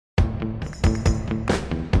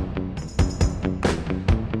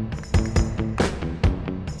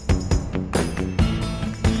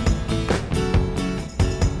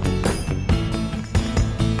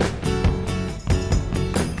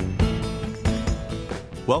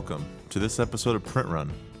Welcome to this episode of Print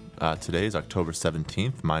Run. Today is October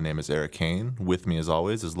 17th. My name is Eric Kane. With me, as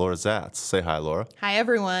always, is Laura Zatz. Say hi, Laura. Hi,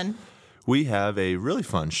 everyone. We have a really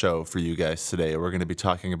fun show for you guys today. We're going to be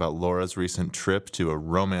talking about Laura's recent trip to a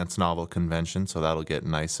romance novel convention, so that'll get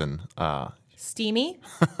nice and... Steamy?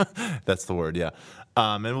 That's the word, yeah.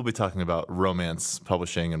 And we'll be talking about romance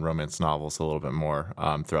publishing and romance novels a little bit more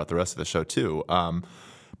throughout the rest of the show, too.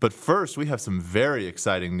 But first, we have some very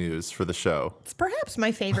exciting news for the show. It's perhaps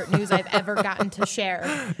my favorite news I've ever gotten to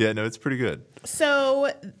share. Yeah, no, it's pretty good.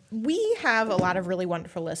 So we have a lot of really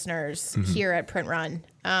wonderful listeners here at Print Run.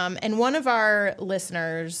 And one of our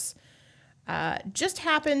listeners just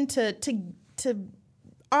happened to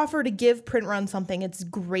offer to give Print Run something it's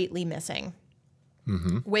greatly missing,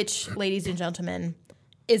 which, ladies and gentlemen,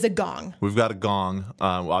 is a gong. We've got a gong.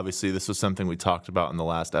 Obviously, this was something we talked about in the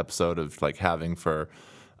last episode of like having for...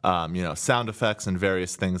 sound effects and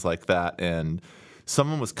various things like that. And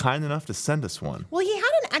someone was kind enough to send us one. Well, he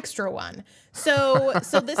had an extra one. So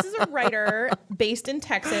this is a writer based in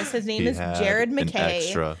Texas. His name is Jared McKay. An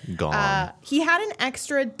extra gong. He had an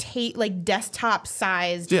extra desktop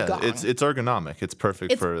sized gong. It's ergonomic. It's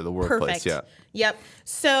perfect for the workplace. Perfect. Yeah. Yep.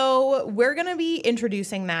 So we're going to be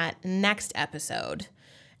introducing that next episode.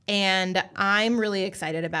 And I'm really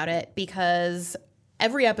excited about it because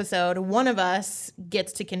every episode, one of us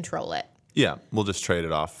gets to control it. Yeah, we'll just trade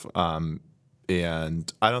it off. And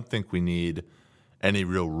I don't think we need any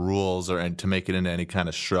real rules or to make it into any kind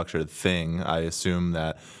of structured thing. I assume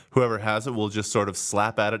that whoever has it will just sort of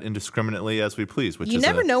slap at it indiscriminately as we please. You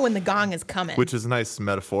never know when the gong is coming. Which is a nice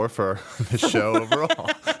metaphor for the show overall.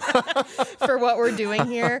 For what we're doing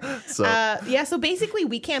here. So basically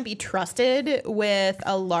we can't be trusted with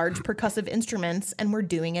a large percussive instruments, and we're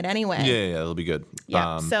doing it anyway. Yeah, it'll be good.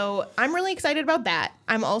 Yeah, so I'm really excited about that.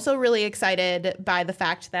 I'm also really excited by the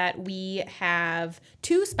fact that we have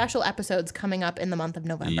 2 special episodes coming up in the month of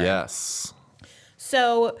November. Yes.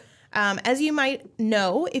 So... as you might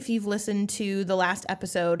know, if you've listened to the last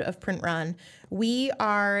episode of Print Run, we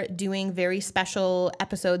are doing very special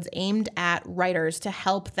episodes aimed at writers to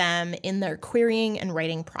help them in their querying and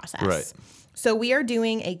writing process. Right. So we are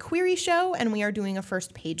doing a query show and we are doing a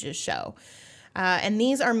first pages show. And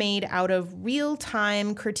these are made out of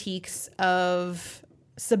real-time critiques of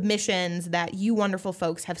submissions that you wonderful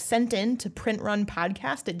folks have sent in to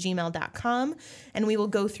printrunpodcast@gmail.com, and we will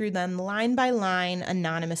go through them line by line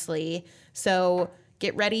anonymously. So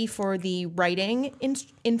get ready for the writing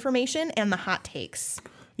information and the hot takes.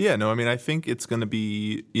 Yeah, no, I mean, I think it's going to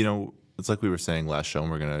be, it's like we were saying last show,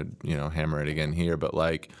 and we're going to, hammer it again here, but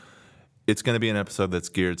it's going to be an episode that's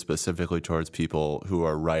geared specifically towards people who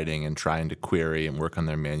are writing and trying to query and work on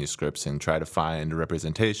their manuscripts and try to find a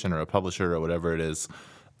representation or a publisher or whatever it is.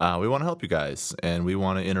 We want to help you guys, and we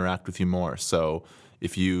want to interact with you more. So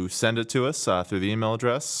if you send it to us through the email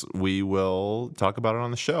address, we will talk about it on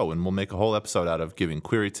the show, and we'll make a whole episode out of giving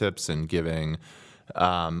query tips and giving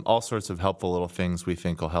all sorts of helpful little things we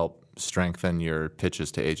think will help strengthen your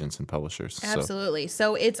pitches to agents and publishers. Absolutely.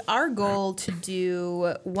 So it's our goal to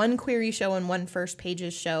do 1 query show and 1 first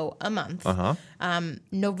pages show a month.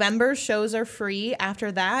 November shows are free. After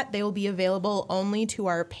that, they will be available only to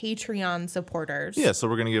our Patreon supporters. Yeah, so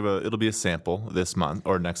we're going to it'll be a sample this month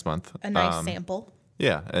or next month. A nice sample.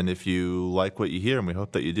 Yeah, and if you like what you hear, and we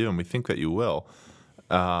hope that you do, and we think that you will,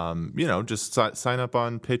 just sign up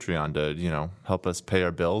on Patreon to, help us pay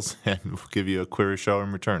our bills, and we'll give you a query show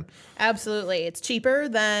in return. Absolutely. It's cheaper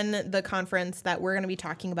than the conference that we're going to be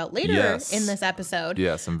talking about later in this episode.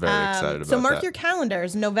 Yes, I'm very excited about that. So mark your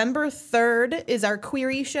calendars. November 3rd is our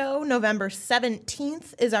query show. November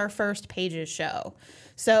 17th is our first pages show.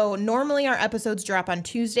 So normally our episodes drop on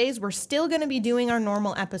Tuesdays. We're still going to be doing our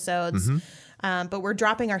normal episodes, but we're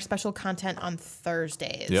dropping our special content on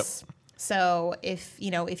Thursdays. Yep. So if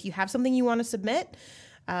you have something you want to submit,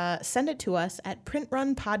 send it to us at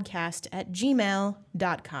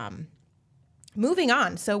printrunpodcast@gmail.com. Moving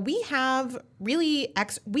on. So we have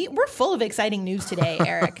we're full of exciting news today,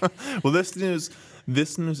 Eric. Well, this news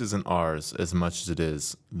isn't ours as much as it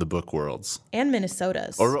is the book world's and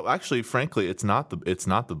Minnesota's. Or actually, frankly, it's not the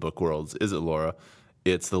book world's, is it, Laura?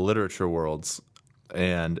 It's the literature world's,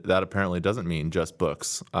 and that apparently doesn't mean just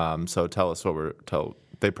books. So tell us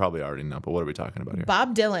they probably already know, but what are we talking about here?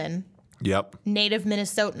 Bob Dylan. Yep. Native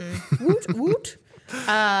Minnesotan. Woot, woot.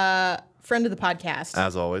 Friend of the podcast.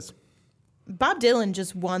 As always. Bob Dylan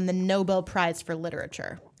just won the Nobel Prize for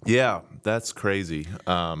Literature. Yeah, that's crazy.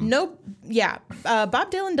 Bob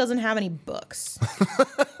Dylan doesn't have any books.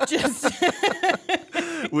 Just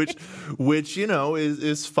which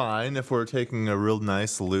is fine if we're taking a real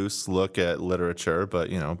nice loose look at literature, but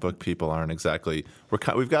book people aren't exactly.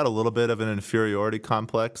 We've got a little bit of an inferiority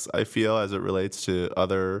complex, I feel, as it relates to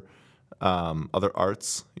other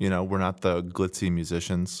arts. We're not the glitzy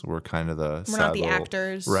musicians. We're kind of we're not the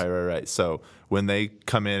actors. Right. So when they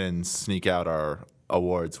come in and sneak out our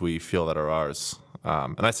awards, we feel that are ours.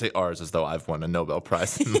 And I say ours as though I've won a Nobel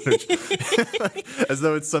Prize in literature, as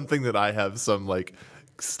though it's something that I have some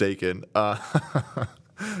stake in.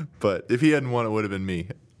 But if he hadn't won, it would have been me.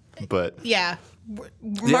 But yeah,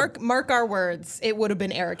 mark our words. It would have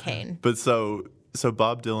been Eric Hayne. But so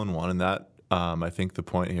Bob Dylan won, and that I think the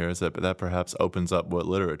point here is that perhaps opens up what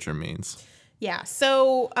literature means. Yeah.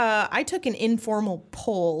 So I took an informal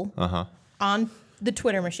poll on the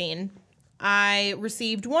Twitter machine. I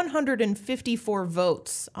received 154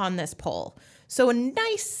 votes on this poll. So a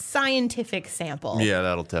nice scientific sample. Yeah,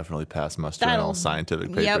 that'll definitely pass muster in all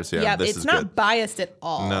scientific papers. Yep. This it's is not good. biased at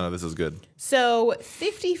all. No, this is good. So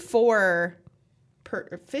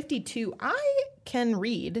 52, I can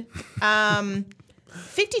read.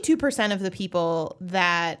 52% of the people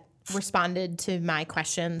that responded to my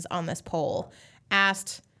questions on this poll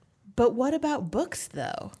asked, but what about books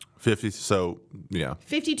though?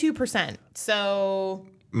 52%. So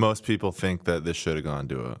most people think that this should have gone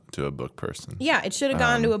to a book person. Yeah, it should have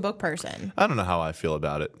gone to a book person. I don't know how I feel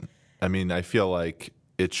about it. I mean, I feel like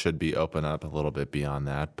it should be open up a little bit beyond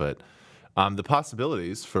that, but the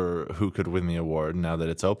possibilities for who could win the award now that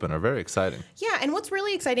it's open are very exciting. Yeah, and what's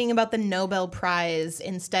really exciting about the Nobel Prize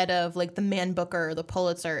instead of the Man Booker or the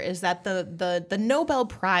Pulitzer is that the Nobel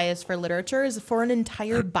Prize for literature is for an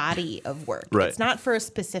entire body of work. Right. It's not for a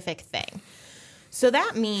specific thing. So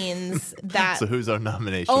that means that... So who's our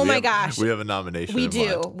nomination? Oh, my gosh. We have a nomination We in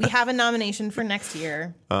do. mind. We have a nomination for next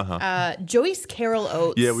year. Joyce Carol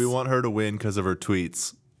Oates. Yeah, we want her to win because of her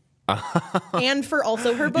tweets. And for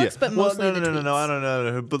also her books, but mostly the tweets. No, I don't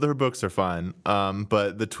know. Her books are fine.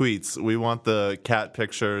 But the tweets, we want the cat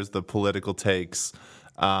pictures, the political takes,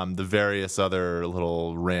 the various other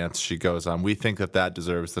little rants she goes on. We think that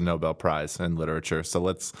deserves the Nobel Prize in literature. So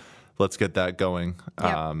let's get that going.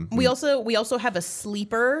 Yeah. We also have a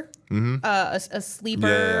sleeper, a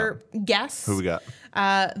sleeper guest. Who we got?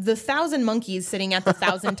 The 1,000 monkeys sitting at the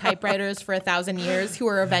 1,000 typewriters for 1,000 years who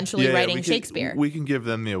are eventually writing Shakespeare. We can give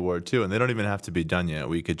them the award too, and they don't even have to be done yet.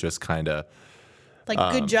 We could just kind of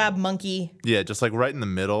good job, monkey. Yeah, just right in the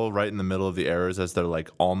middle of the errors as they're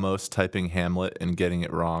almost typing Hamlet and getting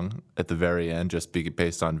it wrong at the very end, just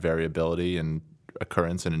based on variability and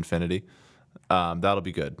occurrence and infinity. That'll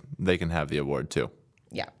be good. They can have the award too.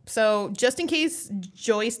 Yeah. So just in case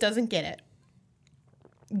Joyce doesn't get it,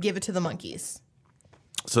 give it to the monkeys.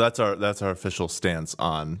 So that's our official stance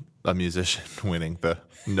on a musician winning the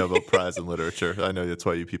Nobel Prize in literature. I know that's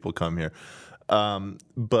why you people come here.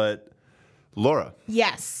 But Laura.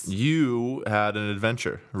 Yes. You had an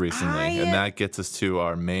adventure recently, and that gets us to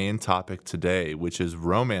our main topic today, which is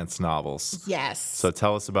romance novels. Yes. So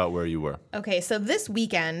tell us about where you were. Okay, so this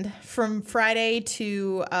weekend, from Friday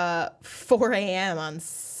to 4 a.m. on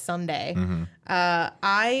Sunday,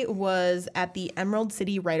 I was at the Emerald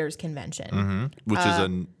City Writers Convention. Which is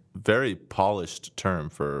a very polished term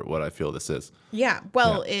for what I feel this is. Yeah,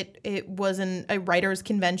 well, it was a writers'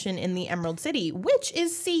 convention in the Emerald City, which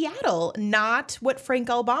is Seattle, not what Frank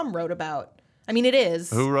L. Baum wrote about. I mean, it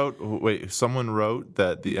is. Who wrote? Wait, someone wrote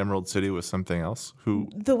that the Emerald City was something else. Who?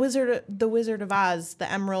 The Wizard of Oz, the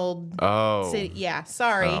Emerald City. Yeah,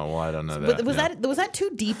 sorry. Oh, well, I don't know that. Was that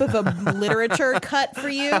too deep of a literature cut for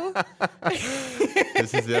you?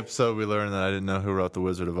 This is the episode we learned that I didn't know who wrote the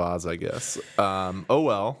Wizard of Oz. I guess. Oh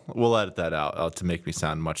well, we'll edit that out to make me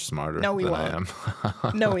sound much smarter than I am.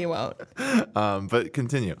 No, we won't. But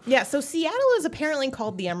continue. Yeah, so Seattle is apparently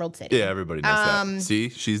called the Emerald City. Yeah, everybody knows that. See,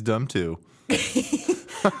 she's dumb too.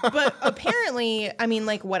 But apparently, I mean,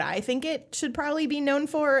 what I think it should probably be known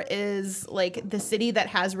for is the city that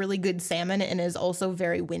has really good salmon and is also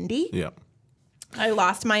very windy. Yeah. I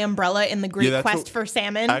lost my umbrella in the great quest for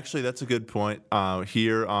salmon. Actually, that's a good point.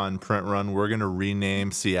 Here on Print Run, we're going to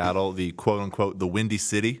rename Seattle the quote unquote the Windy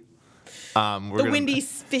City. Windy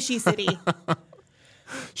fishy city.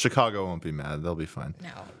 Chicago won't be mad. They'll be fine. No.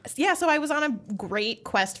 Yeah, so I was on a great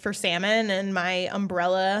quest for salmon, and my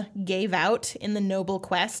umbrella gave out in the noble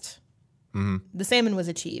quest. The salmon was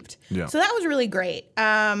achieved. Yeah. So that was really great.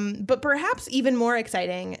 But perhaps even more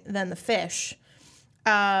exciting than the fish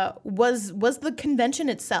was the convention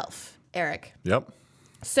itself, Eric. Yep.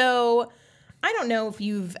 So I don't know if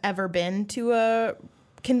you've ever been to a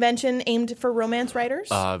convention aimed for romance writers?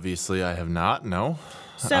 Obviously, I have not. No.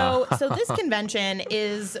 So this convention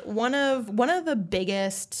is one of the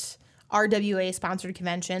biggest RWA sponsored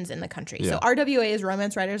conventions in the country. Yeah. So RWA is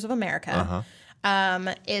Romance Writers of America.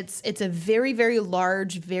 It's a very, very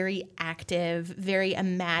large, very active, very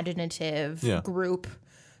imaginative group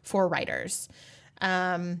for writers.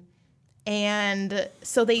 And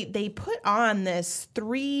so they put on this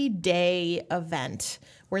 3-day event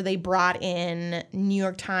where they brought in New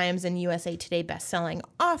York Times and USA Today bestselling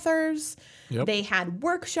authors. Yep. They had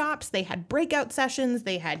workshops, they had breakout sessions,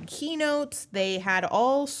 they had keynotes, they had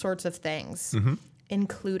all sorts of things,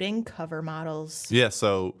 including cover models. Yeah,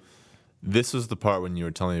 so this was the part when you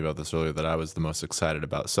were telling me about this earlier that I was the most excited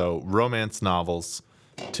about. So romance novels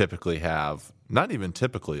typically have, not even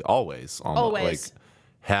typically, always, like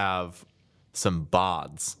have some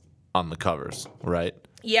bods on the covers, right?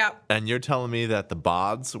 Yeah. And you're telling me that the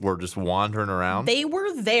bods were just wandering around? They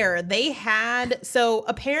were there. They had, so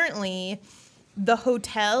apparently the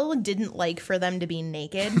hotel didn't like for them to be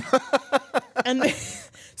naked. And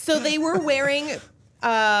so they were wearing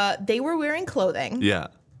clothing. Yeah.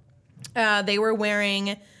 They were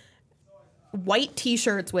wearing white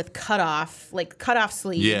T-shirts with cutoff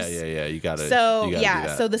sleeves. Yeah. You got to. So do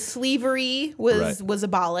that. so the sleevery was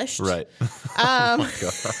abolished. Right. Oh my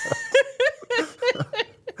God.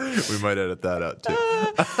 We might edit that out too.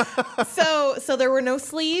 So there were no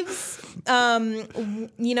sleeves.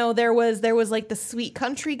 There was like the sweet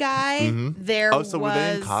country guy. Were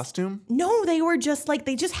they in costume? No, they were just like,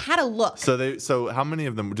 they just had a look. So how many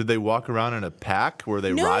of them did they walk around in a pack? Were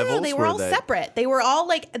they No, rivals? they were all separate. They were all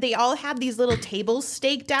like, they all had these little tables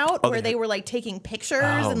staked out where they were like taking pictures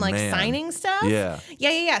and like signing stuff.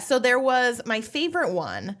 Yeah. So there was, my favorite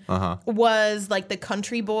one was like the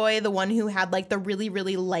country boy, the one who had like the really,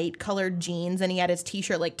 really light colored jeans and he had his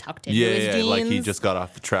T-shirt like tucked into his jeans. Like he just got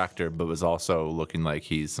off the tractor but was also looking like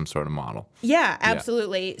he's some sort of model. Yeah,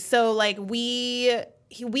 absolutely. So like we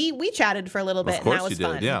chatted for a little bit and that was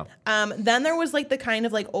fun. Yeah. Then there was like the kind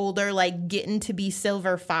of like older, like getting to be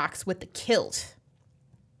silver fox with the kilt.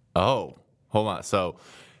 Oh, hold on. So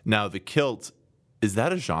now the kilt, is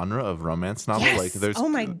that a genre of romance novel? Yes. Like there's, oh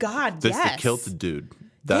my God, there's yes. the kilted dude.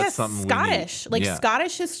 That's something Scottish. we need.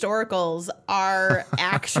 Scottish historicals are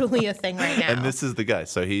actually a thing right now. And this is the guy.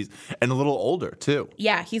 So he's a little older too.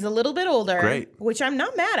 Yeah, he's a little bit older. Great. Which I'm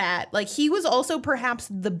not mad at. Like he was also perhaps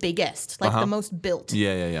the biggest, the most built.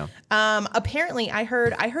 Yeah. Apparently I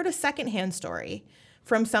heard a secondhand story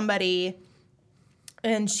from somebody,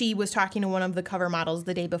 and she was talking to one of the cover models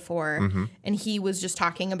the day before, and he was just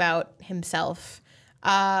talking about himself.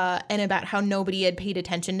 And about how nobody had paid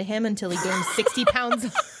attention to him until he gained 60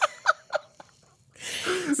 pounds.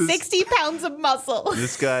 60 pounds of muscle.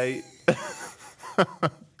 This guy,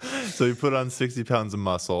 so he put on 60 pounds of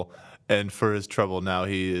muscle, and for his trouble now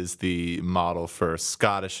he is the model for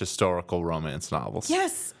Scottish historical romance novels.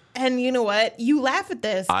 Yes. And you know what? You laugh at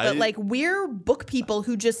this, but like we're book people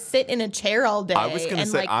who just sit in a chair all day. I was going to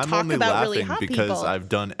say, I'm talk only about laughing really hot because people. I've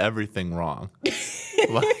done everything wrong.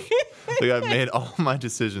 like I've made all my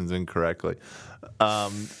decisions incorrectly.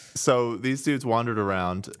 So these dudes wandered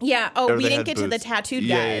around. Yeah. Oh, we didn't get to the tattooed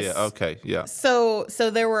guys. Yeah. Okay. Yeah. So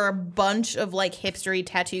there were a bunch of like hipstery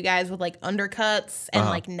tattoo guys with like undercuts and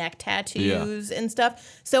like neck tattoos and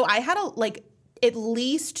stuff. So I had at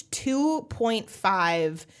least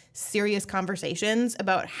 2.5 serious conversations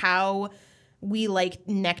about how we like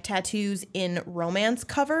neck tattoos in romance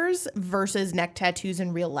covers versus neck tattoos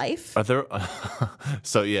in real life. Are there?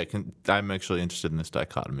 So yeah, I'm actually interested in this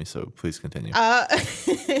dichotomy. So please continue.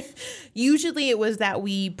 Usually, it was that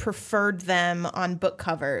we preferred them on book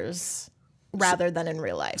covers rather than in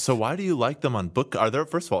real life. So why do you like them on book?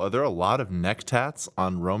 First of all, are there a lot of neck tats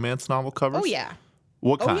on romance novel covers? Oh yeah.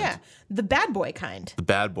 What kind? Oh yeah, the bad boy kind. The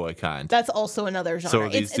bad boy kind. That's also another genre. So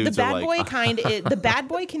these dudes the are bad boy kind. The bad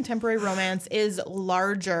boy contemporary romance is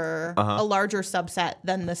larger, a larger subset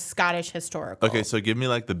than the Scottish historical. Okay, so give me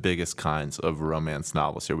like the biggest kinds of romance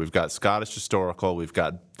novels here. We've got Scottish historical. We've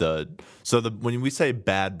got when we say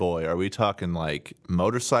bad boy, are we talking like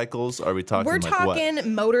motorcycles? Are we talking? We're like talking what?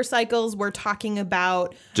 Motorcycles. We're talking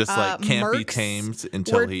about just like can't be mercs. tamed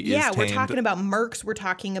until he is tamed. Yeah, we're talking about mercs. We're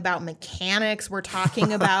talking about mechanics. We're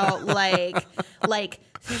talking about like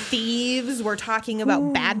thieves. We're talking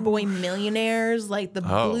about bad boy millionaires. Like the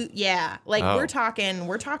blue. Yeah, we're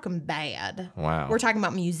talking bad. Wow. We're talking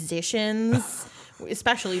about musicians,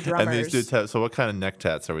 especially drummers. And these dudes have. So what kind of neck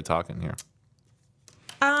tats are we talking here?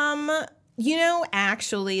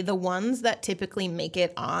 Actually, the ones that typically make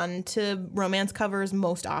it onto romance covers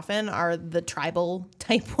most often are the tribal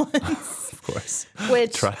type ones. Of course.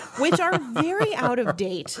 Which are very out of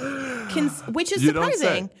date, which is You don't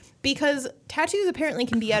surprising say. because tattoos apparently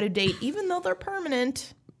can be out of date even though they're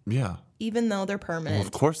permanent. Yeah. Even though they're permanent. Well,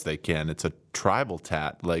 of course they can. It's a tribal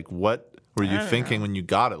tat. Like, what were you thinking when you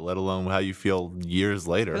got it, let alone how you feel years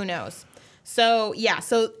later? Who knows? So, yeah.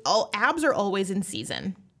 So, all abs are always in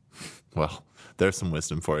season. Well, there's some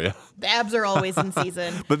wisdom for you. The abs are always in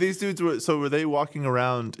season. But these dudes were they walking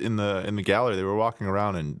around in the gallery? They were walking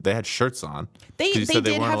around and they had shirts on. They 'Cause you said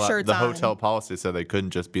did weren't have allowed- shirts the on. hotel policy said they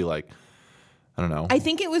couldn't just be like, I don't know. I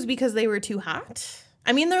think it was because they were too hot.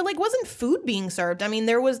 I mean, there wasn't food being served. I mean,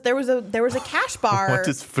 there was a cash bar. What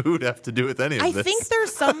does food have to do with any of I this? think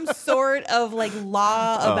there's some sort of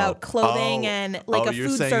law about clothing and a you're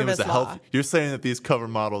food saying service it was a law. health. You're saying that these cover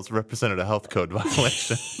models represented a health code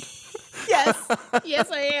violation. Yes,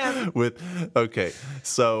 I am. Okay,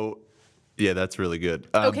 so yeah, that's really good.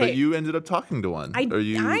 Okay. But you ended up talking to one, or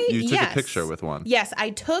you took yes. a picture with one. Yes,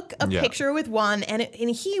 I took a Yeah. picture with one, and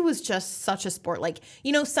he was just such a sport. Like,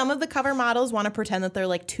 some of the cover models want to pretend that they're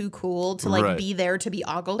like too cool to like Right. be there to be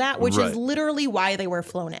ogled at, which Right. is literally why they were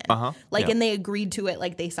flown in. Like, Yeah. and they agreed to it.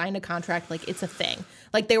 Like, they signed a contract. Like, it's a thing.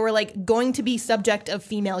 Like, they were like going to be subject of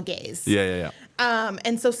female gaze. Yeah.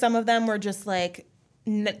 And so some of them were just like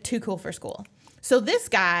too cool for school. So this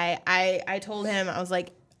guy, I told him, I was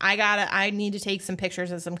like, I need to take some pictures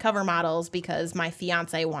of some cover models because my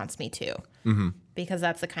fiance wants me to, because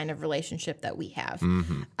that's the kind of relationship that we have.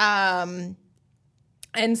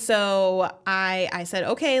 And so I said,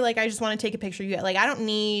 okay, like, I just want to take a picture of you. Like, I don't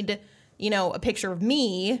need, a picture of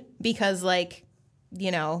me because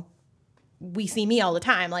we see me all the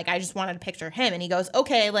time. Like, I just wanted to picture him. And he goes,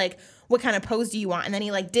 okay, like, what kind of pose do you want? And then he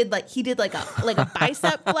did a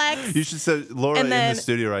bicep flex. You should say Laura And then- in the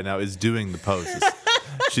studio right now is doing the poses.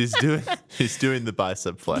 She's doing the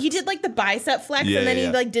bicep flex. He did like the bicep flex, Yeah, and then yeah.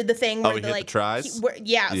 he like did the thing where he hit the tries?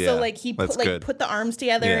 Yeah, Yeah, so like he that's put good. put the arms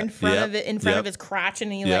together Yeah. in front Yep. of it, in front Yep. of his crotch,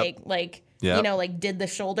 and he Yep. Yep. did the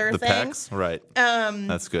shoulder the thing. pecs, right?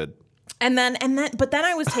 That's good. And then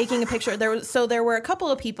I was taking a picture. There were a couple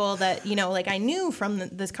of people that I knew from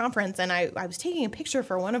this conference, and I was taking a picture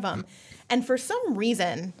for one of them, and for some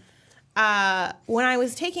reason, when I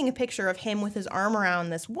was taking a picture of him with his arm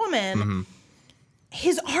around this woman,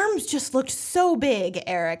 his arms just looked so big,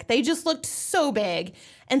 Eric. They just looked so big,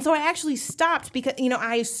 and so I actually stopped because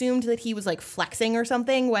I assumed that he was like flexing or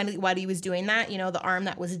something when he was doing that. The arm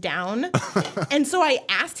that was down, and so I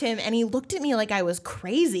asked him, and he looked at me like I was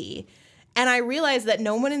crazy. And I realized that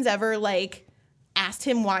no one has ever like asked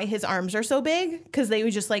him why his arms are so big because they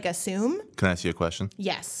would just like assume. Can I ask you a question?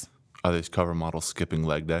 Yes, Are these cover models skipping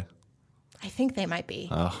leg day? I think they might be.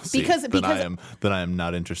 Oh, see, because then I am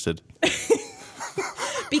not interested.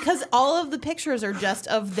 because all of the pictures are just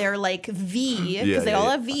of their like V because they all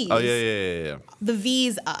have V's. Oh yeah. The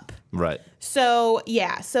V's up. Right. So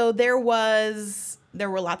there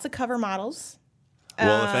were lots of cover models.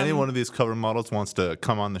 Well, if any one of these cover models wants to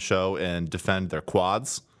come on the show and defend their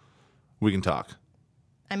quads, we can talk.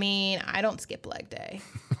 I mean, I don't skip leg day.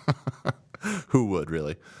 Who would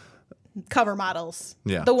really? Cover models.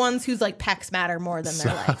 Yeah. The ones whose like pecs matter more than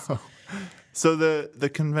their legs. So the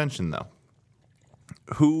convention though.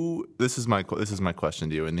 This is my question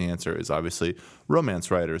to you, and the answer is obviously romance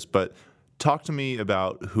writers, but talk to me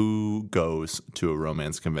about who goes to a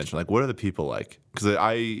romance convention. Like, what are the people like? Because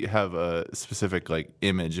I have a specific like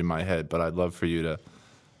image in my head, but I'd love for you to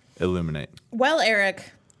illuminate. Well,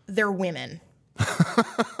 Eric, they're women.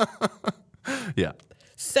 Yeah.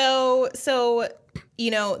 So this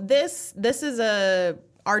is a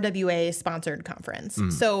RWA sponsored conference.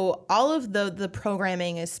 So all of the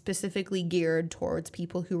programming is specifically geared towards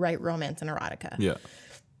people who write romance and erotica. Yeah.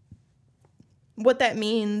 What that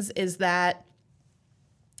means is that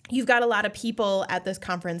you've got a lot of people at this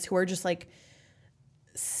conference who are just like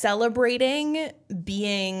celebrating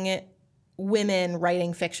being women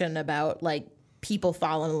writing fiction about like people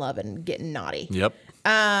falling in love and getting naughty. Yep.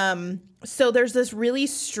 So there's this really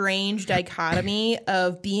strange dichotomy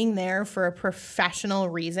of being there for a professional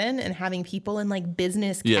reason and having people in like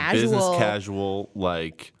business casual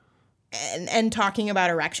like and talking about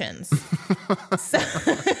erections.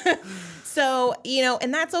 So,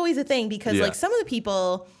 and that's always a thing because like some of the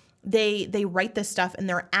people, they write this stuff and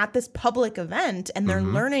they're at this public event and they're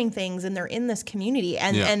learning things and they're in this community.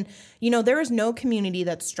 And there is no community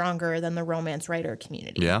that's stronger than the romance writer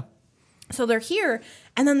community. Yeah. So they're here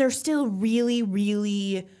and then they're still really,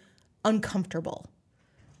 really uncomfortable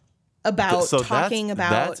about talking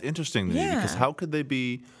about. That's interesting to me because Yeah. how could they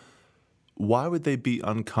be why would they be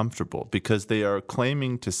uncomfortable? Because they are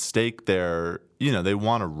claiming to stake their, they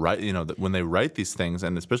want to write, when they write these things,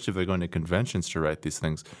 and especially if they're going to conventions to write these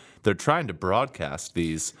things, they're trying to broadcast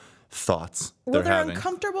these thoughts Well, they're having.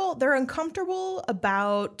 uncomfortable. They're not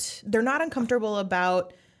uncomfortable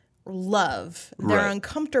about love. They're Right.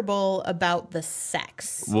 uncomfortable about the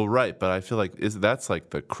sex. Well, right, but I feel like that's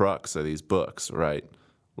like the crux of these books, right?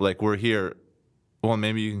 Like we're here. Well,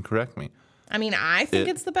 maybe you can correct me. I mean, I think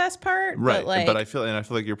it's the best part, Right, but I feel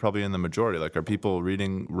like you're probably in the majority. Like, are people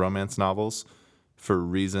reading romance novels for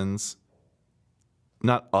reasons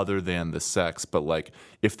not other than the sex, but like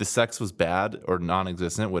if the sex was bad or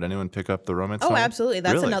non-existent, would anyone pick up the romance novel? absolutely.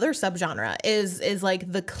 That's Really? another subgenre is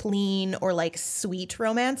like the clean or like sweet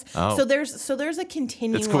romance. Oh. So there's a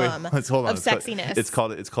continuum Let's hold on. of sexiness. It's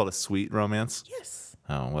called a sweet romance. Yes.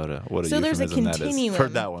 Oh, what a So there's a euphemism that is. continuum.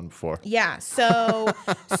 Heard that one before. Yeah. So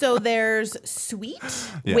there's sweet,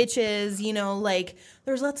 Yeah. which is, like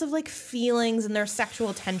there's lots of like feelings and there's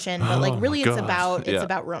sexual tension, but like Oh, really my it's God. Yeah.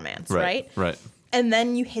 about romance, right? Right. And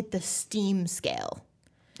then you hit the steam scale.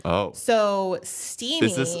 Oh, So steamy.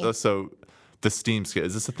 is this so? The steam scale,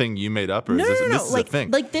 is this a thing you made up, or no, is this, no, no, this is like, a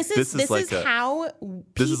thing? Like this is how people.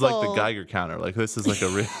 This is like the Geiger counter. Like this is like a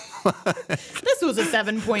real. This was a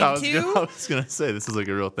 7.2. I was gonna say this is like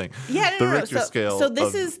a real thing. Yeah, no, the no, no. Richter So- scale. so this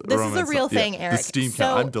of is a romance real novel. thing, The Eric. steam So-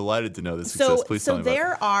 count. I'm delighted to know this exists. Please tell me about it.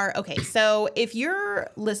 there are so if you're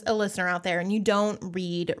a listener out there and you don't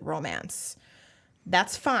read romance,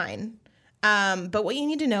 that's fine. But what you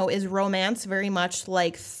need to know is romance, very much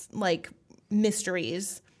like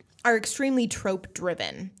mysteries, are extremely trope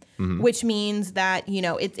driven. Mm-hmm. Which means that,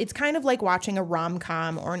 it's kind of like watching a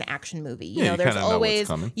rom-com or an action movie. Yeah, you there's kinda know what's always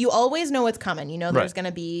coming. you always know what's coming. There's Right. going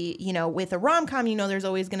to be, with a rom-com, there's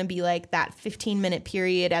always going to be like that 15-minute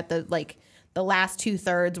period at the last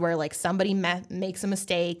 2/3 where like somebody makes a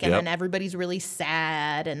mistake and Yep. then everybody's really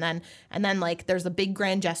sad and then like there's a big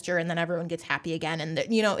grand gesture and then everyone gets happy again and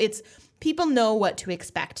it's people know what to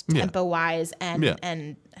expect Yeah. tempo wise and Yeah.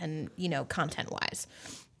 and content wise.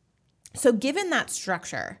 So given that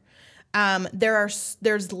structure,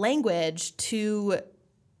 there's language to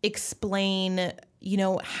explain,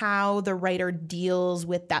 how the writer deals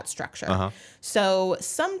with that structure. So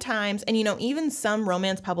sometimes, and even some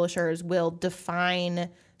romance publishers will define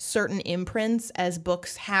certain imprints as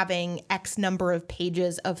books having X number of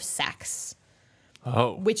pages of sex.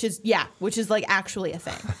 Oh, Which is like actually a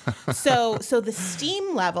thing. So the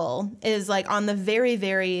steam level is like on the very,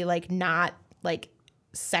 very like not like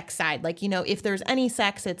sex side. Like, if there's any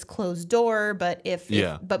sex, it's closed door, but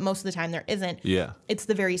but most of the time there isn't. Yeah. It's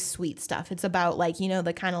the very sweet stuff. It's about like,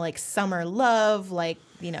 the kind of like summer love, like,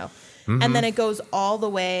 Mm-hmm. and then it goes all the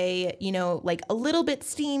way, like a little bit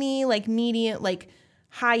steamy, like medium, like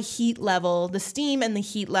high heat level. The steam and the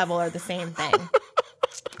heat level are the same thing.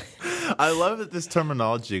 I love that this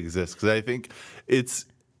terminology exists because I think it's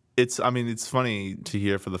funny to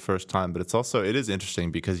hear for the first time, but it is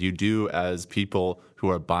interesting because you do, as people who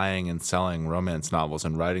are buying and selling romance novels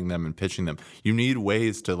and writing them and pitching them, you need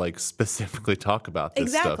ways to like specifically talk about this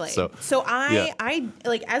Exactly. stuff. So yeah. I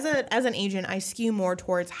like as an agent, I skew more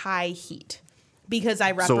towards high heat because I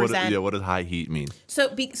So represent. what does high heat mean? So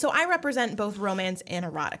I represent both romance and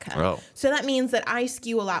erotica. Oh. So that means that I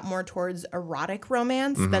skew a lot more towards erotic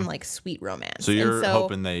romance than like sweet romance. So you're And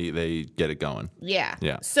hoping they get it going. Yeah.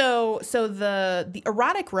 Yeah. So the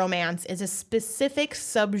erotic romance is a specific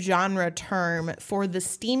subgenre term for the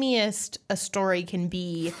steamiest a story can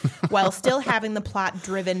be while still having the plot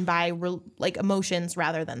driven by like emotions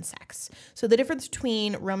rather than sex. So the difference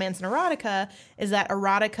between romance and erotica is that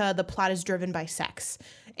erotica, the plot is driven by sex.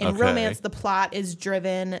 In Okay. romance, the plot is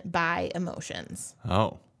driven by emotions.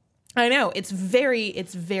 Oh. I know, it's very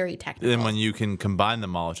technical. And when you can combine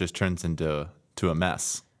them all, it just turns into a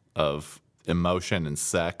mess of emotion and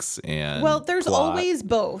sex and Well, there's plot. always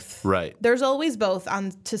both. Right. There's always both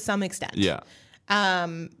to some extent. Yeah.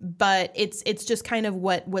 But it's just kind of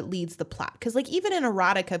what leads the plot. Because like even in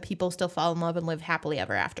erotica, people still fall in love and live happily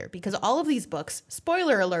ever after. Because all of these books,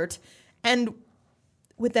 spoiler alert, end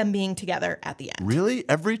with them being together at the end. Really?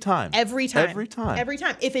 Every time? Every time. Every time? Every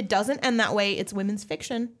time. If it doesn't end that way, it's women's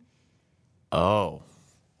fiction. Oh,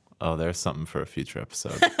 there's something for a future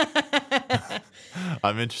episode.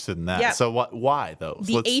 I'm interested in that. Yeah. So why though?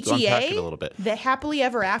 The Let's HEA, unpack it a little bit. the happily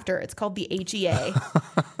ever after. It's called the HEA.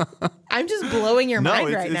 I'm just blowing your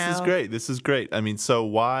mind right now. This is great. This is great. I mean, so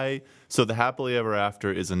why? So the happily ever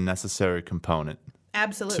after is a necessary component.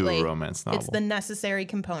 Absolutely. To a romance novel. It's the necessary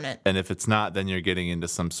component. And if it's not, then you're getting into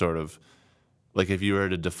some sort of, like, if you were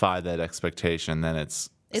to defy that expectation, then it's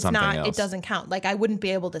something not. else. It doesn't count. Like I wouldn't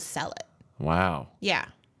be able to sell it. Wow. Yeah.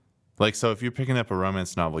 Like, so if you're picking up a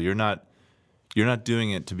romance novel, you're not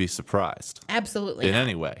doing it to be surprised Absolutely in not.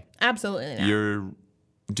 any way. Absolutely not. You're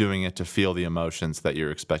doing it to feel the emotions that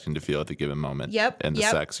you're expecting to feel at the given moment. Yep, And the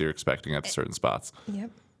yep. sex you're expecting at certain spots. Yep.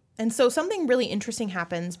 And so something really interesting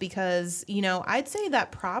happens because, I'd say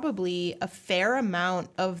that probably a fair amount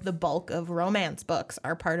of the bulk of romance books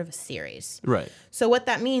are part of a series. Right. So what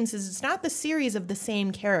that means is it's not the series of the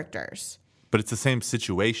same characters. But it's the same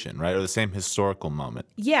situation, right? Or the same historical moment.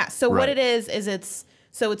 Yeah. So Right. what it is it's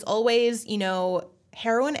always,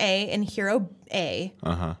 heroine A and hero A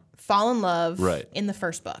fall in love Right. in the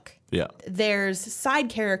first book. Yeah. There's side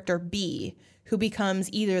character B who becomes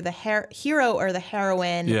either the hero or the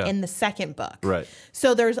heroine Yeah. in the second book. Right.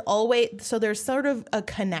 So there's sort of a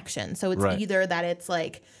connection. So it's Right. either that it's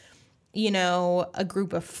like, a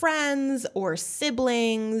group of friends or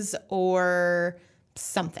siblings or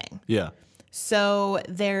something. Yeah. So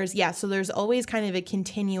there's always kind of a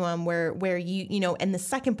continuum where you in the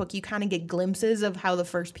second book you kind of get glimpses of how the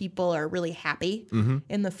first people are really happy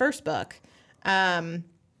in the first book. But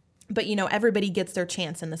everybody gets their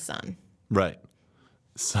chance in the sun. Right.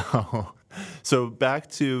 So back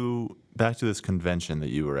to this convention that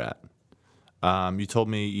you were at. You told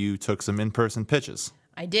me you took some in-person pitches.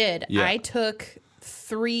 I did. Yeah. I took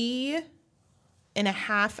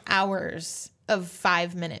 3.5 hours of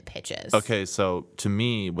 5-minute pitches. Okay, so to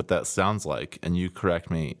me, what that sounds like, and you correct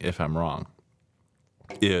me if I'm wrong,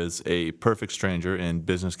 is a perfect stranger in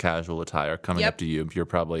business casual attire coming Yep. up to you. You're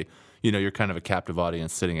probably, you're kind of a captive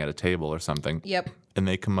audience sitting at a table or something. Yep. And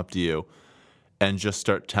they come up to you and just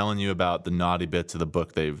start telling you about the naughty bits of the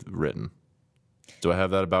book they've written. Do I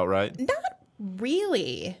have that about right? Not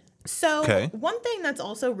really. So Okay. one thing that's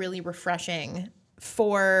also really refreshing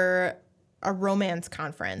for a romance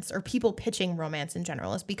conference or people pitching romance in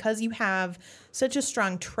general is because you have such a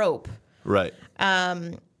strong trope. Right.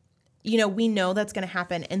 We know that's going to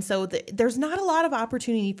happen. And so there's not a lot of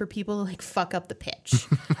opportunity for people to fuck up the pitch.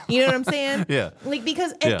 You know what I'm saying? Yeah.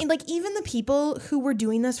 Because Yeah. even the people who were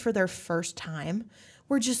doing this for their first time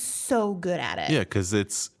were just so good at it. Yeah, because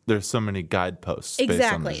there's so many guideposts based on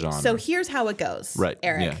the Exactly. genre. So here's how it goes. right.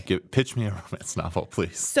 Eric. Yeah. Pitch me a romance novel,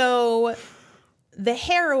 please. So the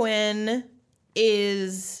heroine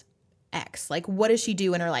is X. Like, what does she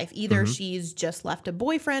do in her life? Either she's just left a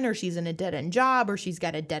boyfriend, or she's in a dead-end job, or she's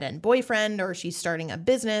got a dead-end boyfriend, or she's starting a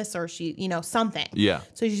business, or she, something. Yeah.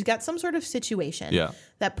 So she's got some sort of situation Yeah.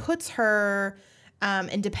 that puts her,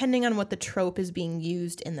 and depending on what the trope is being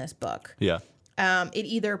used in this book, Yeah. it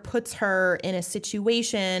either puts her in a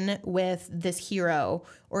situation with this hero,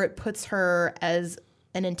 or it puts her as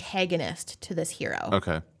an antagonist to this hero.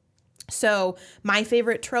 Okay. So my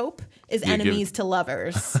favorite trope is Yeah, enemies to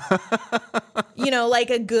lovers. Like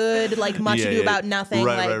a good, much Yeah, ado yeah. about nothing,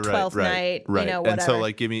 Right, Twelfth Night, Right. whatever. And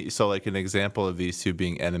so give me an example of these two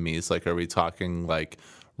being enemies. Like, are we talking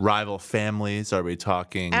rival families? Are we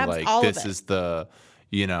talking all of this it. is the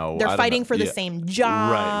They're fighting for the same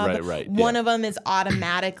job. Right. One Yeah. of them is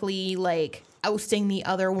automatically ousting the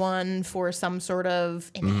other one for some sort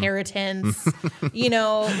of inheritance.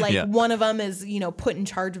 Yeah. One of them is, put in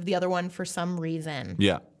charge of the other one for some reason.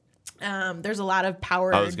 Yeah. There's a lot of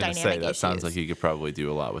power I was going dynamic to say that issues. sounds like you could probably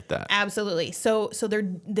do a lot with that. Absolutely. So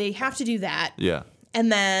they have to do that. Yeah.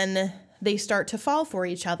 And then they start to fall for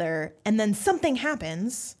each other, and then something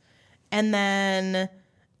happens, and then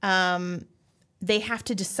they have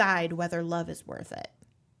to decide whether love is worth it.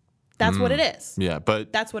 That's what it is. Yeah,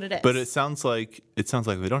 but That's what it is. But it sounds like they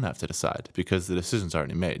don't have to decide because the decision's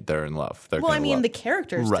already made. They're in love. They're Well, I gonna mean, love. the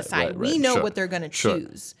characters Right, decide. right, We right. know Sure. what they're going to Sure.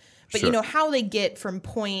 choose. But Sure. how they get from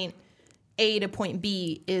point A to point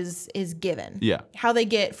B is given. Yeah. How they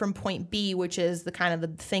get from point B, which is the kind of the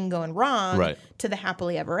thing going wrong, Right. to the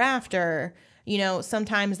happily ever after,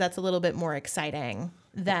 sometimes that's a little bit more exciting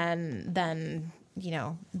than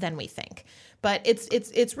we think. But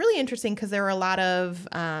it's really interesting because there were a lot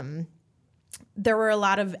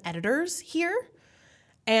of editors here.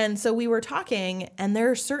 And so we were talking, and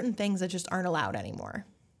there are certain things that just aren't allowed anymore.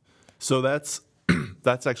 So that's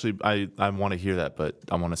actually I want to hear that, but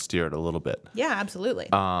I want to steer it a little bit. Yeah, absolutely.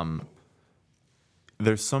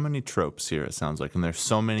 There's so many tropes here, it sounds like, and there's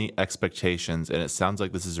so many expectations, and it sounds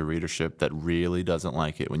like this is a readership that really doesn't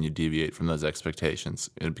like it when you deviate from those expectations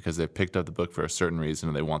because they've picked up the book for a certain reason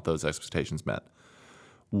and they want those expectations met.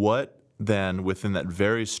 What then, within that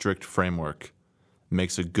very strict framework,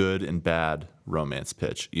 makes a good and bad romance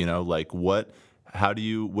pitch? What are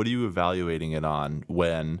you evaluating it on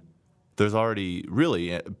when there's already really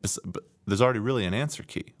an answer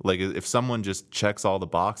key? Like, if someone just checks all the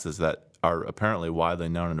boxes that are apparently widely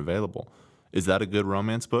known and available, is that a good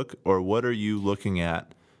romance book? Or what are you looking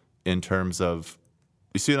at in terms of,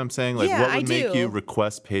 you see what I'm saying? Like, Yeah, what I would make do. you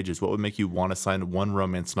request pages? What would make you want to sign one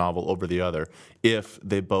romance novel over the other if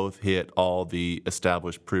they both hit all the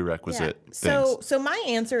established prerequisite things? So my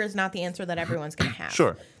answer is not the answer that everyone's going to have.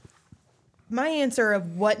 Sure. My answer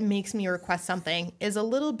of what makes me request something is a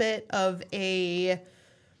little bit of a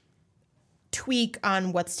tweak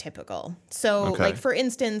on what's typical. So Okay. like for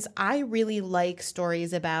instance, I really like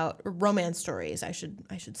stories about romance stories, I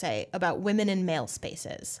should say, about women in male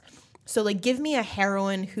spaces. So like give me a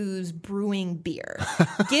heroine who's brewing beer.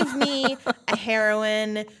 Give me a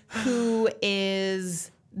heroine who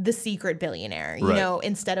is the secret billionaire, you Right. know,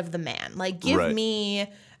 instead of the man. Like give Right. me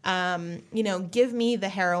give me the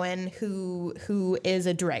heroine who is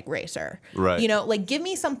a drag racer. Right. You know, like give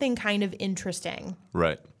me something kind of interesting.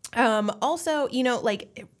 Right. Also, you know,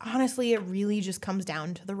 like honestly, it really just comes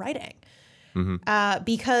down to the writing.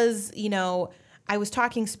 Because, you know, I was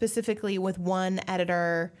talking specifically with one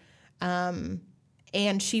editor,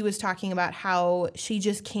 and she was talking about how she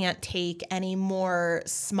just can't take any more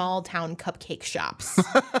small town cupcake shops.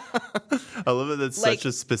 I love it. That's Like- such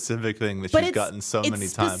a specific thing that But you've gotten so it's many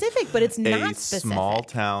times. specific, but it's not A specific. small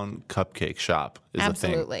town cupcake shop is a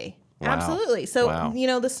thing. Absolutely. Wow. Absolutely. So, Wow. you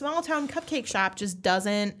know, the small town cupcake shop just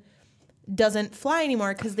doesn't fly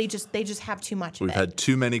anymore because they just have too much of We've it. had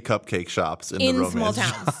too many cupcake shops in the In romance small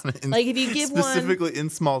towns. genre. Like, if you give one- specifically in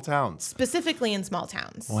small towns. Specifically in small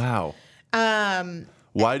towns. Wow.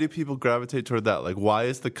 Why do people gravitate toward that? Like, why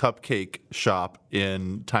is the cupcake shop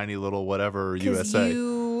in tiny little whatever Because USA?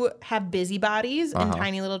 you have busybodies in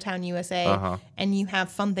tiny little town USA, and you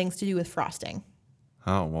have fun things to do with frosting.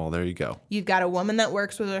 Oh, well, there you go. You've got a woman that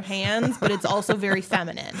works with her hands, but it's also very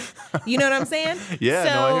feminine. You know what I'm saying? Yeah, no,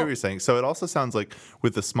 I So- hear what you're saying. So it also sounds like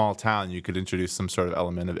with the small town, you could introduce some sort of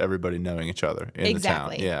element of everybody knowing each other in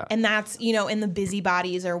Exactly. the town. Yeah. And that's, you know, and the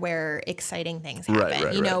busybodies are where exciting things happen,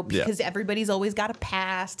 Right, you know, right. Yeah. because everybody's always got a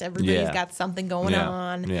past, everybody's Yeah. got something going yeah.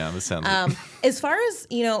 on. Yeah, this sounds As far as,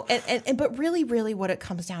 you know, but really, really what it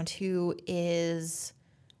comes down to is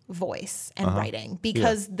voice and writing,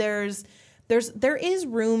 because there is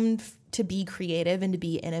room to be creative and to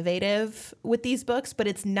be innovative with these books, but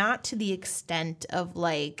it's not to the extent of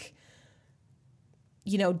like,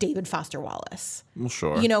 you know, David Foster Wallace. well,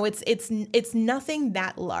 sure. You know, it's nothing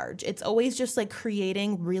that large. It's always just like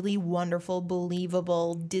creating really wonderful,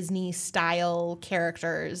 believable Disney style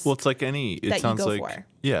characters. Well, it's like any. It that you sounds go like for.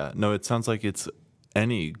 yeah. No, it sounds like it's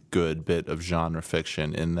any good bit of genre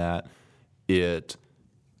fiction in that it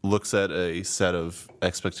looks at a set of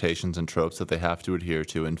expectations and tropes that they have to adhere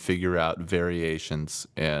to and figure out variations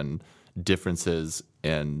and differences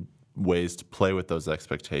and ways to play with those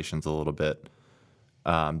expectations a little bit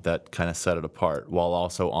that kind of set it apart while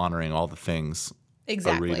also honoring all the things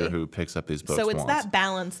Exactly. a reader who picks up these books So it's wants. that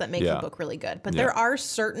balance that makes Yeah. a book really good. But Yeah. there are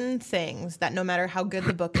certain things that no matter how good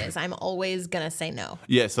the book is, I'm always going to say no.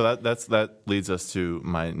 Yeah, so that leads us to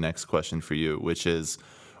my next question for you, which is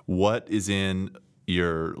what is in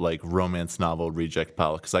your like romance novel reject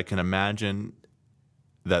pile? Because I can imagine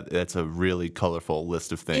that that's a really colorful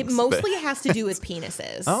list of It things. mostly has to do with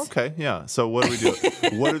penises. Oh, okay, yeah. So what do we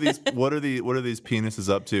do? What are these penises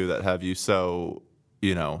up to that have you so,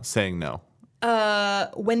 you know, saying no?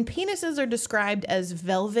 When penises are described as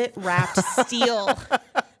velvet wrapped steel,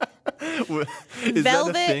 Is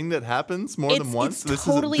Velvet- that a thing that happens more than once? It's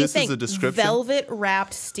totally this a thing. is a description. Velvet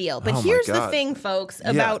wrapped steel. But Oh my here's the God. thing, folks,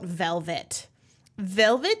 about velvet.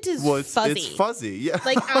 Velvet is well, it's fuzzy. It's fuzzy. Yeah.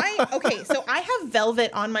 So I have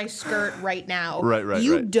velvet on my skirt right now. Right,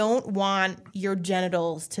 You right. don't want your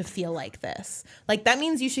genitals to feel like this. Like that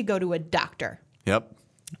means you should go to a doctor. Yep.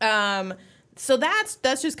 So that's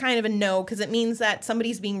just kind of a no, because it means that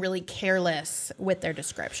somebody's being really careless with their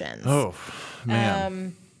descriptions. Oh,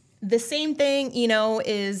 man. The same thing, you know,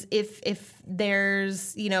 is if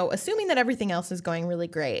there's, you know, assuming that everything else is going really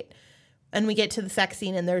great, and we get to the sex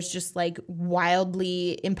scene and there's just like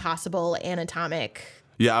wildly impossible anatomic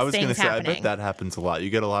Yeah, I was going to things say, I happening. bet that happens a lot. You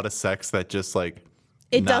get a lot of sex that just like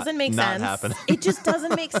It not- doesn't make not sense. happen. It just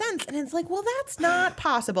doesn't make sense. And it's like, well, that's not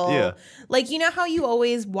possible. Yeah. Like, you know how you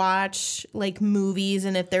always watch like movies,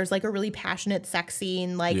 and if there's like a really passionate sex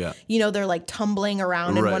scene, like, Yeah. you know, they're like tumbling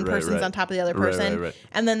around and Right, one right, person's right. on top of the other Right, person. right.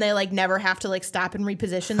 And then they like never have to like stop and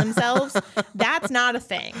reposition themselves. That's not a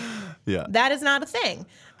thing. Yeah. That is not a thing.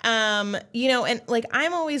 You know, and like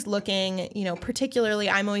I'm always looking, you know, particularly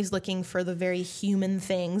I'm always looking for the very human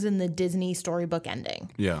things in the Disney storybook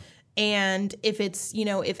ending. Yeah. And if it's, you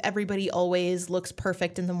know, if everybody always looks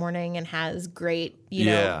perfect in the morning and has great, you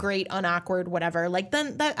know, Yeah. great unawkward whatever, like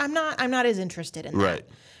then that I'm not as interested in that. Right.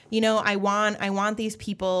 You know, I want these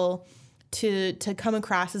people to come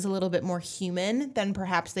across as a little bit more human than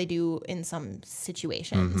perhaps they do in some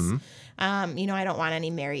situations. You know, I don't want any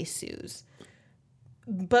Mary Sues.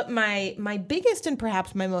 But my biggest and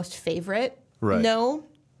perhaps my most favorite no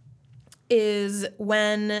is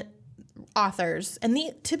when authors, and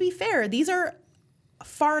to be fair, these are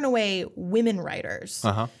far and away women writers.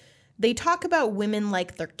 They talk about women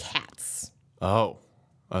like they're cats. Oh,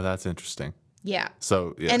 that's interesting. Yeah.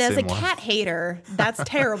 So, yeah, and as a cat hater, that's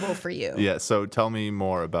terrible for you. Yeah. So tell me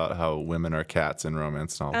more about how women are cats in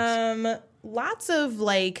romance novels. Lots of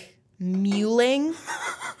like mewling,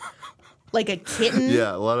 like a kitten.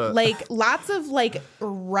 Yeah, a lot of like lots of like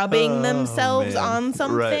rubbing themselves on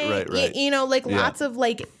something. Right. You know, like lots of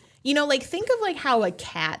like, you know, like think of like how a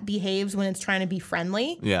cat behaves when it's trying to be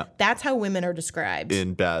friendly. Yeah. That's how women are described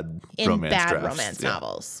in bad romance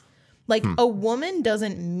novels. Like a woman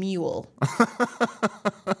doesn't mule.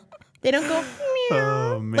 They don't go meow.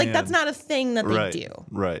 Oh, man. Like that's not a thing that they do.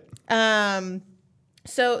 Right.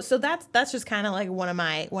 So that's just kind of like one of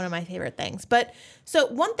my favorite things. But so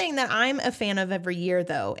one thing that I'm a fan of every year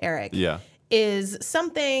though, Eric, is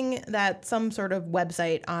something that some sort of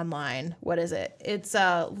website online. What is it? It's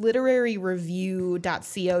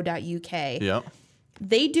literaryreview.co.uk. Yeah.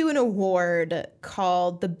 They do an award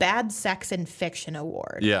called the Bad Sex and Fiction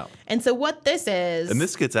Award. Yeah. And so what this is... And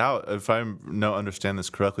this gets out, if I understand this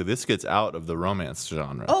correctly, this gets out of the romance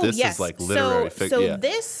genre. Oh, this yes. is like literary fiction.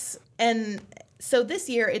 So this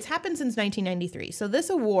year, it's happened since 1993. So this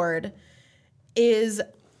award is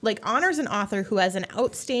like honors an author who has an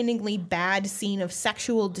outstandingly bad scene of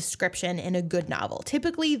sexual description in a good novel.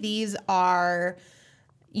 Typically, these are,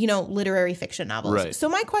 you know, literary fiction novels. Right. So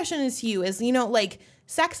my question is to you is, you know, like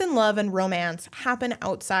sex and love and romance happen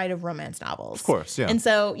outside of romance novels. Of course, yeah. And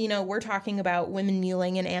so, you know, we're talking about women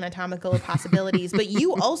mewling and anatomical possibilities, but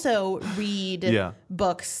you also read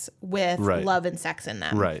books with love and sex in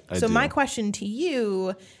them. Right. So my question to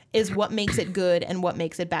you is what makes it good and what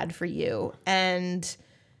makes it bad for you? And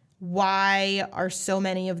why are so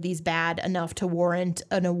many of these bad enough to warrant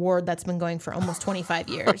an award that's been going for almost 25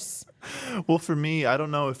 years? Well, for me, I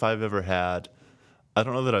don't know that I've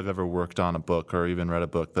ever worked on a book or even read a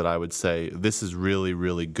book that I would say this is really,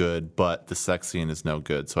 really good, but the sex scene is no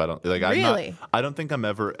good. So I don't like. I don't think I'm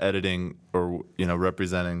ever editing or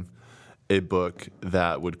representing a book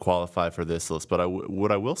that would qualify for this list. But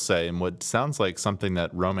what I will say, and what sounds like something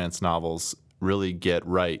that romance novels really get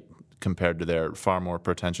right compared to their far more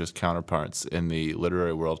pretentious counterparts in the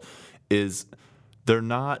literary world, is they're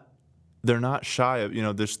not shy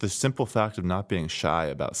of, there's the simple fact of not being shy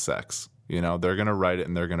about sex. They're going to write it,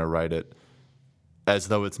 and they're going to write it as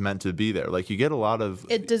though it's meant to be there. Like, you get a lot of...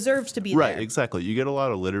 It deserves to be right, there. Exactly. You get a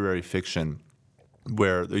lot of literary fiction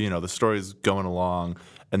where, the story's going along,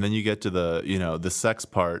 and then you get to the sex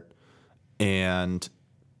part, and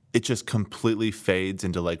it just completely fades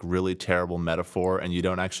into, like, really terrible metaphor, and you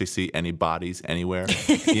don't actually see any bodies anywhere.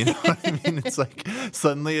 You know what I mean? It's like,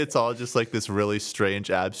 suddenly it's all just, like, this really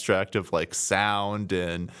strange abstract of, like, sound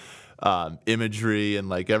and... imagery, and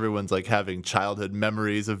like everyone's like having childhood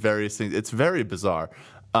memories of various things. It's very bizarre.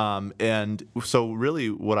 And so really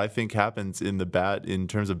what I think happens in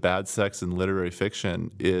terms of bad sex in literary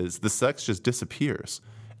fiction is the sex just disappears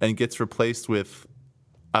and gets replaced with,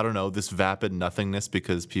 I don't know, this vapid nothingness,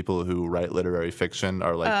 because people who write literary fiction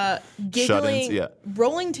are like giggling,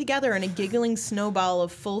 rolling together in a giggling snowball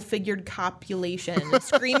of full-figured copulation,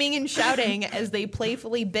 screaming and shouting as they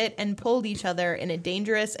playfully bit and pulled each other in a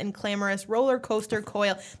dangerous and clamorous roller coaster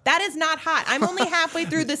coil. That is not hot. I'm only halfway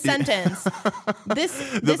through this sentence.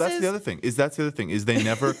 That's the other thing. Is they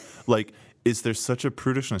never is there such a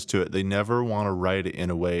prudishness to it? They never want to write it in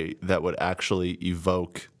a way that would actually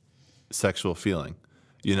evoke sexual feeling.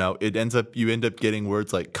 You end up getting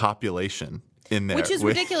words like copulation in there. Which is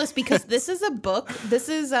ridiculous, because this is a book. This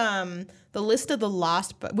is The List of the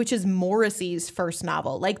Lost, which is Morrissey's first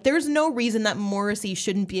novel. Like, there's no reason that Morrissey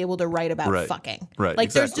shouldn't be able to write about fucking. Right.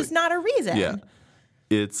 Like, there's just not a reason. Yeah.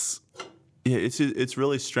 It's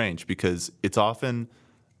really strange, because it's often,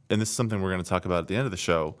 and this is something we're going to talk about at the end of the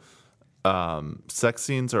show, sex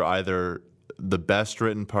scenes are either the best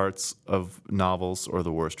written parts of novels or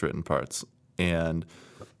the worst written parts. And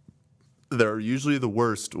they're usually the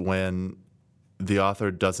worst when the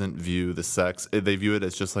author doesn't view the sex. They view it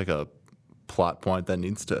as just like a plot point that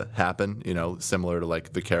needs to happen, similar to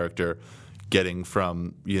like the character getting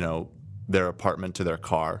from, their apartment to their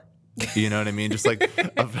car. You know what I mean? Just like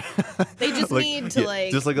they just need to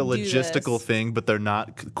just like a logistical thing, but they're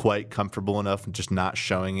not quite comfortable enough, just not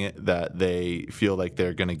showing it, that they feel like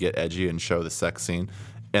they're going to get edgy and show the sex scene.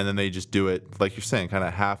 And then they just do it, like you're saying, kind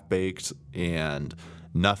of half-baked, and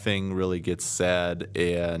nothing really gets said,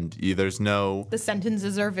 and there's no The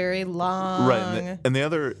sentences are very long. right. And the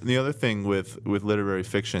other thing with literary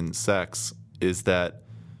fiction, sex, is that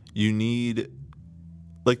you need,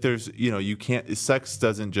 like, there's, you can't, sex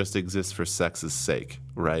doesn't just exist for sex's sake,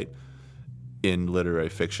 right? In literary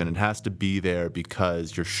fiction, it has to be there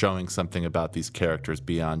because you're showing something about these characters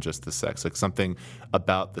beyond just the sex, like something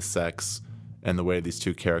about the sex and the way these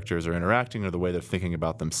two characters are interacting or the way they're thinking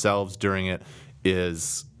about themselves during it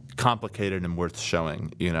is complicated and worth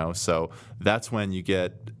showing, So that's when you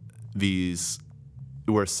get these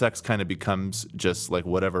where sex kind of becomes just like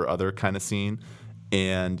whatever other kind of scene.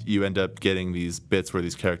 And you end up getting these bits where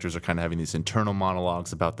these characters are kind of having these internal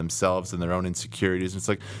monologues about themselves and their own insecurities. And it's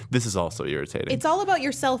like, this is also irritating. It's all about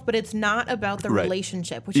yourself, but it's not about the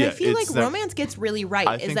relationship, which I feel like romance gets really right.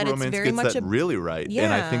 I think romance it's very gets much that really right. Yeah.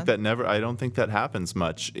 And I think that I don't think that happens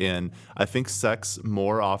much. And I think sex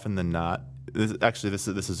more often than not, this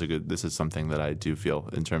is something that I do feel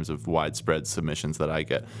in terms of widespread submissions that I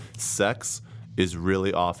get. Sex is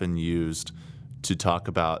really often used to talk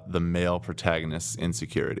about the male protagonist's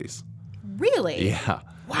insecurities. Really? Yeah.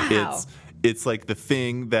 Wow. It's like the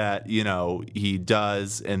thing that, he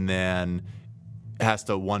does and then has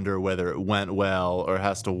to wonder whether it went well or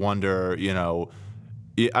has to wonder,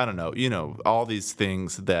 I don't know, all these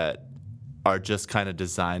things that are just kind of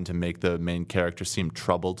designed to make the main character seem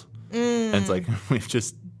troubled. And it's like, we've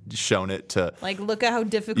just shown it to look at how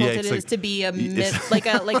difficult it is to be a like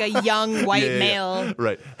a young white male,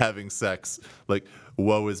 right, having sex, like,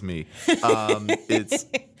 woe is me. It's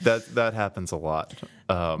that happens a lot.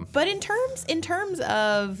 But in terms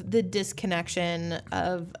of the disconnection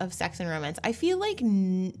of sex and romance, I feel like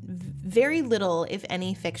very little, if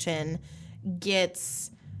any, fiction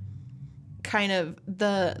gets kind of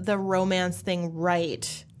the romance thing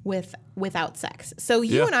right without sex. So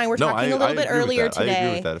you and I were talking a little bit earlier today. I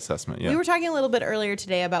agree with that assessment. Yeah. We were talking a little bit earlier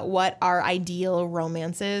today about what our ideal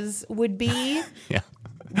romances would be. Yeah.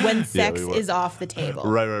 When sex is off the table.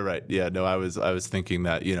 Right. Yeah, no, I was thinking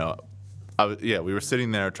that, we were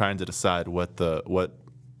sitting there trying to decide what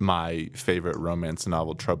my favorite romance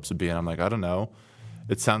novel tropes would be, and I'm like, I don't know.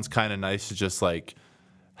 It sounds kind of nice to just like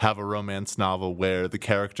have a romance novel where the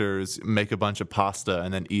characters make a bunch of pasta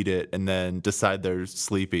and then eat it and then decide they're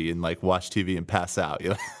sleepy and like watch TV and pass out.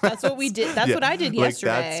 That's what we did. That's what I did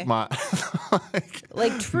yesterday. That's my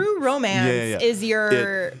like true romance is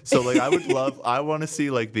your. So like I want to see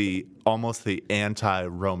like almost the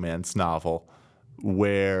anti-romance novel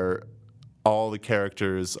where all the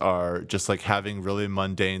characters are just like having really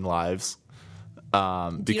mundane lives.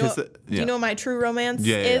 Do you know what my true romance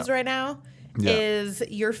is right now? Yeah. Is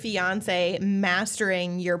your fiance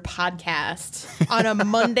mastering your podcast on a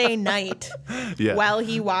Monday night while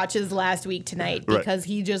he watches Last Week Tonight because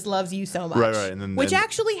he just loves you so much. Right. And which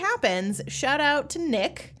actually happens. Shout out to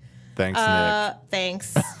Nick. Thanks, Nick.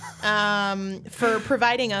 Thanks for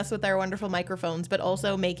providing us with our wonderful microphones, but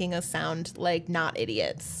also making us sound like not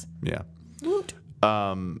idiots. Yeah. Woot.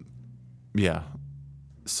 Yeah.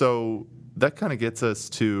 So that kind of gets us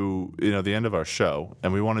to, the end of our show.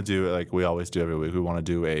 And we want to do, like we always do every week, we want to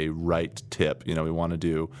do a right tip. We want to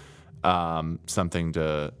do something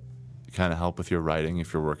to kind of help with your writing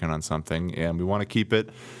if you're working on something. And we want to keep it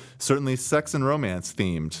certainly sex and romance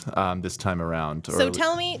themed this time around. So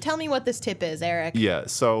tell me what this tip is, Eric. Yeah.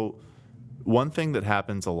 So one thing that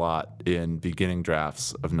happens a lot in beginning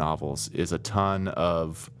drafts of novels is a ton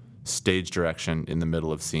of stage direction in the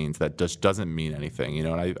middle of scenes that just doesn't mean anything,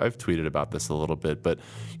 and I've tweeted about this a little bit, but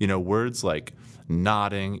words like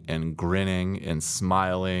nodding and grinning and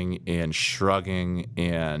smiling and shrugging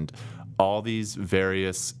and all these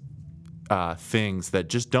various things that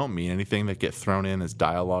just don't mean anything that get thrown in as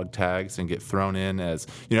dialogue tags and get thrown in as,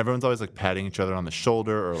 everyone's always like patting each other on the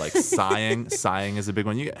shoulder or like sighing. Sighing is a big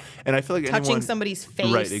one. And I feel like touching somebody's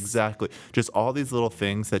face. Right, exactly. Just all these little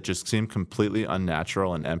things that just seem completely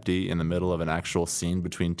unnatural and empty in the middle of an actual scene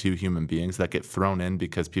between two human beings that get thrown in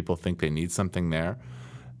because people think they need something there.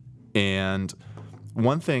 And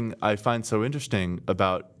one thing I find so interesting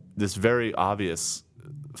about this very obvious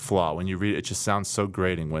flaw, when you read it, it just sounds so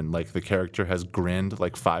grating when like the character has grinned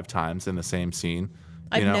like 5 times in the same scene.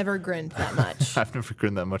 I've never grinned that much. I've never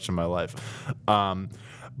grinned that much in my life.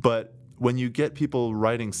 But when you get people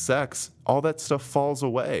writing sex, all that stuff falls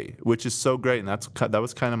away, which is so great. And that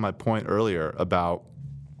was kind of my point earlier about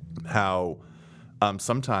how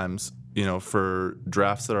sometimes, for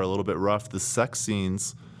drafts that are a little bit rough, the sex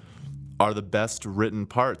scenes are the best written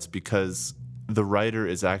parts because the writer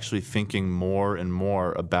is actually thinking more and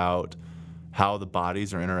more about how the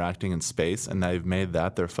bodies are interacting in space, and they've made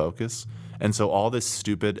that their focus. And so all this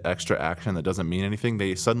stupid extra action that doesn't mean anything,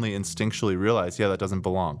 they suddenly instinctually realize, yeah, that doesn't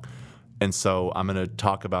belong. And so I'm going to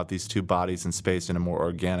talk about these two bodies in space in a more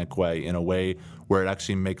organic way, in a way where it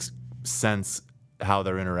actually makes sense how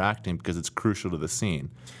they're interacting because it's crucial to the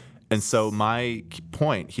scene. And so my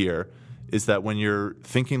point here is that when you're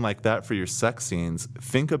thinking like that for your sex scenes,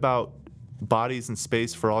 think about bodies in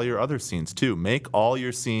space for all your other scenes too. Make all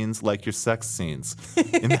your scenes like your sex scenes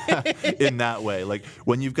in that way. Like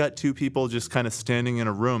when you've got two people just kind of standing in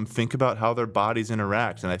a room, think about how their bodies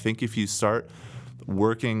interact. And I think if you start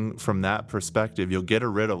working from that perspective, you'll get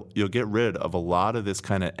rid of a lot of this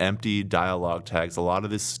kind of empty dialogue tags, a lot of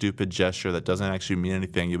this stupid gesture that doesn't actually mean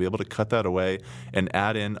anything. You'll be able to cut that away and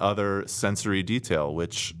add in other sensory detail,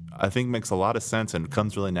 which I think makes a lot of sense and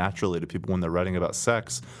comes really naturally to people when they're writing about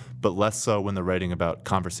sex, but less so when they're writing about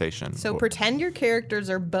conversation. So pretend your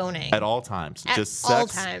characters are boning. At all times. At just all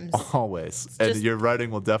sex, times. Always. And your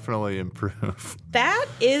writing will definitely improve. That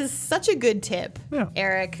is such a good tip, Yeah.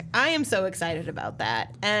 Eric. I am so excited about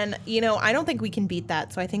that. And, I don't think we can beat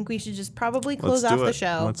that. So I think we should just probably close off the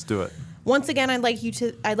show. Let's do it. Once again, I'd like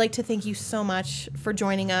to thank you so much for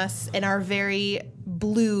joining us in our very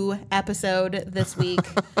blue episode this week.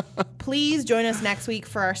 Please join us next week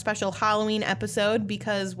for our special Halloween episode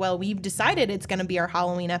because, well, we've decided it's going to be our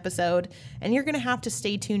Halloween episode, and you're going to have to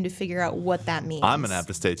stay tuned to figure out what that means. I'm going to have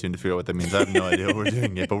to stay tuned to figure out what that means. I have no idea what we're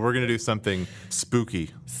doing yet, but we're going to do something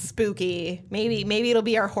spooky. Spooky. Maybe it'll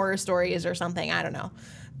be our horror stories or something. I don't know.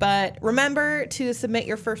 But remember to submit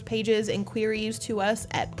your first pages and queries to us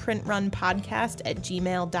at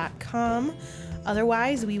printrunpodcast@gmail.com.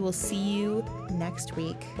 Otherwise, we will see you next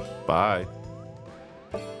week. Bye.